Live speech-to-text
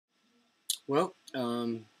Well,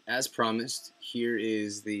 as promised, here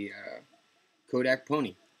is the Kodak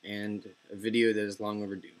Pony and a video that is long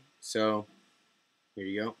overdue. So, here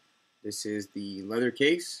you go. This is the leather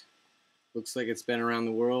case. Looks like it's been around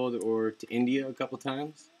the world or to India a couple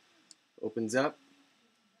times. Opens up,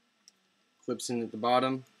 clips in at the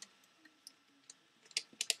bottom,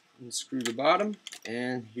 unscrew the bottom,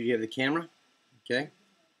 and here you have the camera. Okay.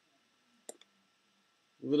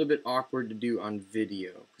 A little bit awkward to do on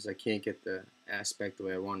video because I can't get the aspect the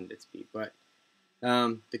way I wanted it to be, but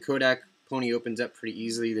the Kodak Pony opens up pretty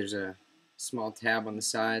easily. There's a small tab on the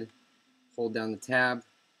side. Hold down the tab,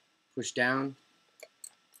 push down.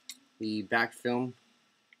 The back film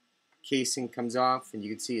casing comes off, and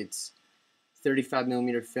you can see it's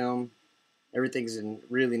 35mm film. Everything's in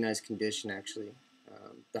really nice condition, actually.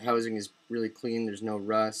 The housing is really clean. There's no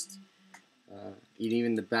rust.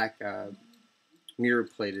 Even the back mirror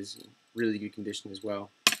plate is in really good condition as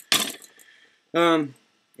well.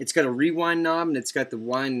 It's got a rewind knob, and it's got the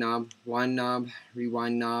wind knob,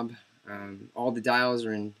 rewind knob. All the dials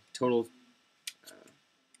are in total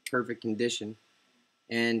perfect condition.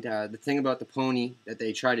 And the thing about the Pony that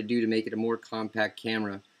they tried to do to make it a more compact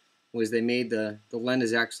camera was they made the lens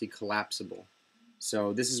is actually collapsible.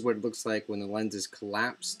 So this is what it looks like when the lens is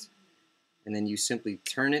collapsed, and then you simply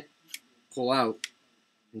turn it, pull out,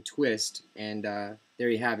 and twist, and there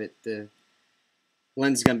you have it. The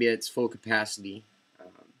lens is going to be at its full capacity.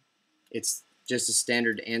 It's just a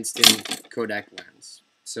standard Anston Kodak lens.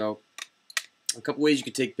 So a couple ways you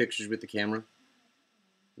could take pictures with the camera.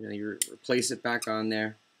 You replace it back on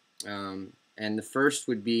there, and the first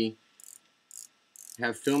would be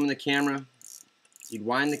have film in the camera. You'd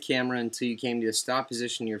wind the camera until you came to the stop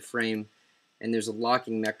position of your frame, and there's a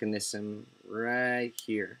locking mechanism right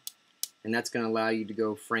here, and that's going to allow you to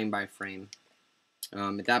go frame by frame.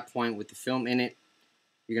 At that point, with the film in it,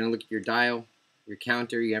 you're going to look at your dial, your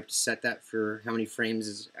counter. You have to set that for how many frames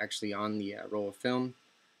is actually on the roll of film,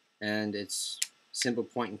 and it's simple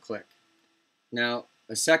point and click. Now,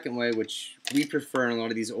 a second way, which we prefer in a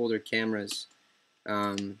lot of these older cameras,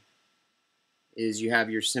 is you have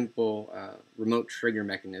your simple remote trigger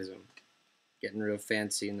mechanism, getting real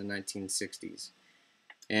fancy in the 1960s.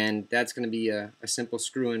 And that's going to be a simple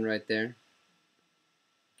screw-in right there.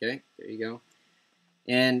 Okay, there you go.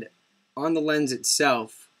 And on the lens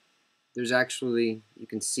itself, there's actually, you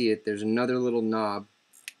can see it, there's another little knob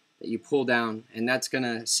that you pull down, and that's going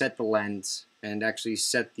to set the lens and actually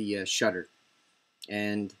set the shutter.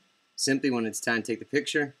 And simply when it's time to take the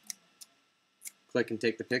picture, click and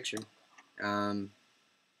take the picture.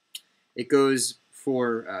 It goes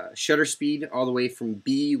for shutter speed all the way from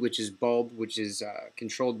B, which is bulb, which is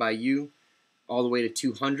controlled by you, all the way to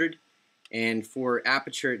 200. And for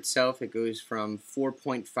aperture itself, it goes from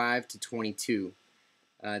 4.5 to 22.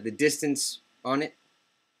 The distance on it,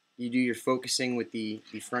 you do your focusing with the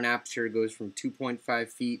front aperture, it goes from 2.5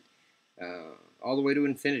 feet all the way to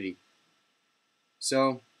infinity.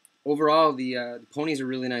 So overall, the Pony's a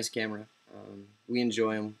really nice camera. We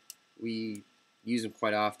enjoy them. We use them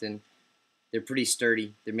quite often. They're pretty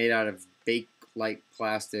sturdy. They're made out of Bakelite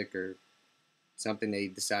plastic or something they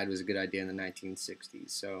decided was a good idea in the 1960s.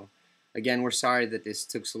 So again, we're sorry that this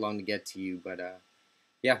took so long to get to you, but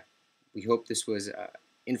yeah, we hope this was an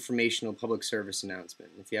informational public service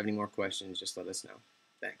announcement. If you have any more questions, just let us know.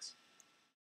 Thanks.